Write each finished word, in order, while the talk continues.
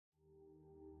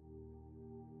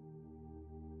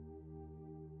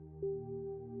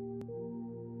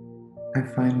I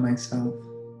find myself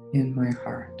in my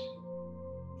heart.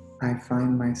 I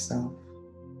find myself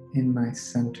in my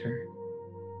center.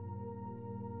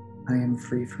 I am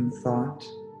free from thought.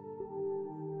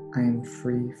 I am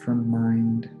free from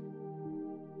mind.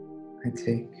 I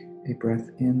take a breath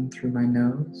in through my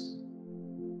nose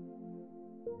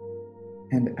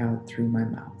and out through my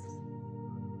mouth.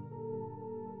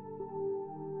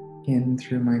 In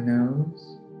through my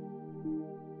nose,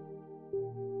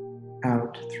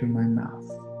 out through my mouth.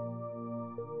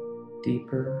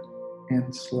 Deeper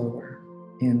and slower.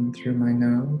 In through my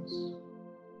nose,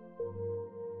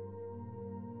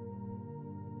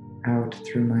 out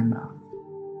through my mouth.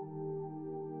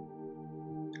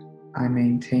 I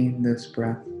maintain this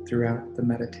breath throughout the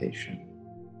meditation.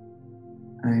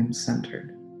 I am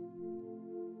centered.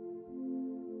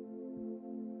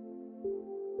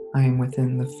 I am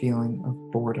within the feeling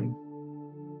of boredom,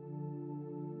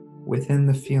 within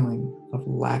the feeling of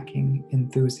lacking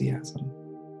enthusiasm,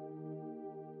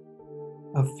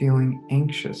 of feeling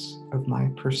anxious of my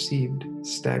perceived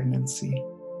stagnancy.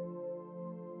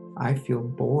 I feel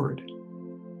bored.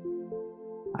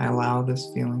 I allow this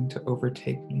feeling to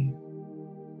overtake me.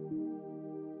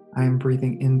 I am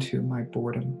breathing into my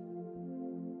boredom.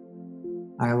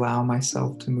 I allow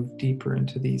myself to move deeper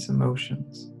into these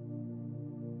emotions.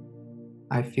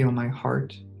 I feel my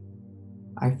heart.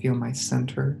 I feel my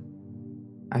center.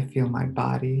 I feel my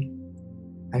body.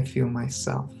 I feel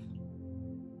myself.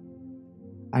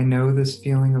 I know this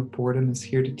feeling of boredom is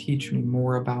here to teach me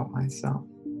more about myself.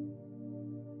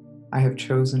 I have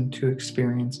chosen to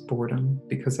experience boredom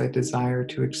because I desire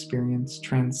to experience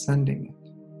transcending it.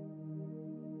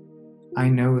 I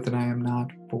know that I am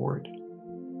not bored.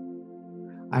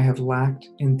 I have lacked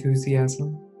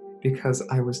enthusiasm because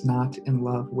I was not in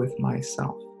love with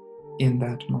myself in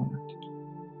that moment.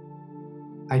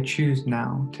 I choose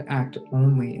now to act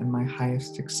only in my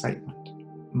highest excitement,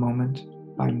 moment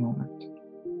by moment.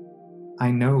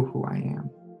 I know who I am.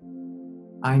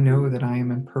 I know that I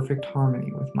am in perfect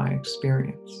harmony with my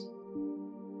experience.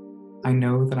 I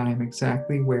know that I am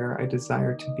exactly where I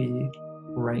desire to be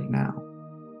right now.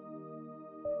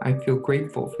 I feel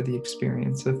grateful for the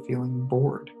experience of feeling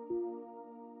bored.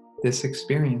 This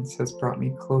experience has brought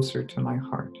me closer to my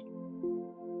heart.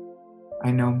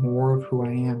 I know more of who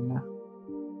I am now.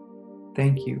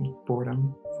 Thank you,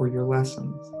 boredom, for your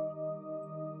lessons.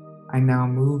 I now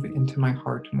move into my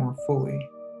heart more fully,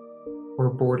 where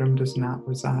boredom does not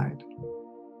reside.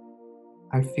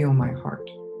 I feel my heart.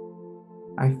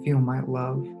 I feel my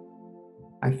love.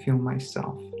 I feel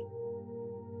myself.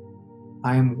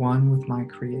 I am one with my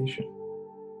creation.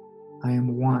 I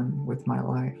am one with my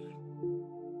life.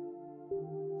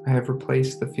 I have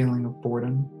replaced the feeling of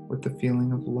boredom with the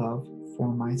feeling of love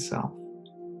for myself.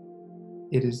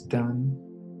 It is done.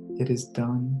 It is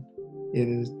done. It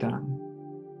is done.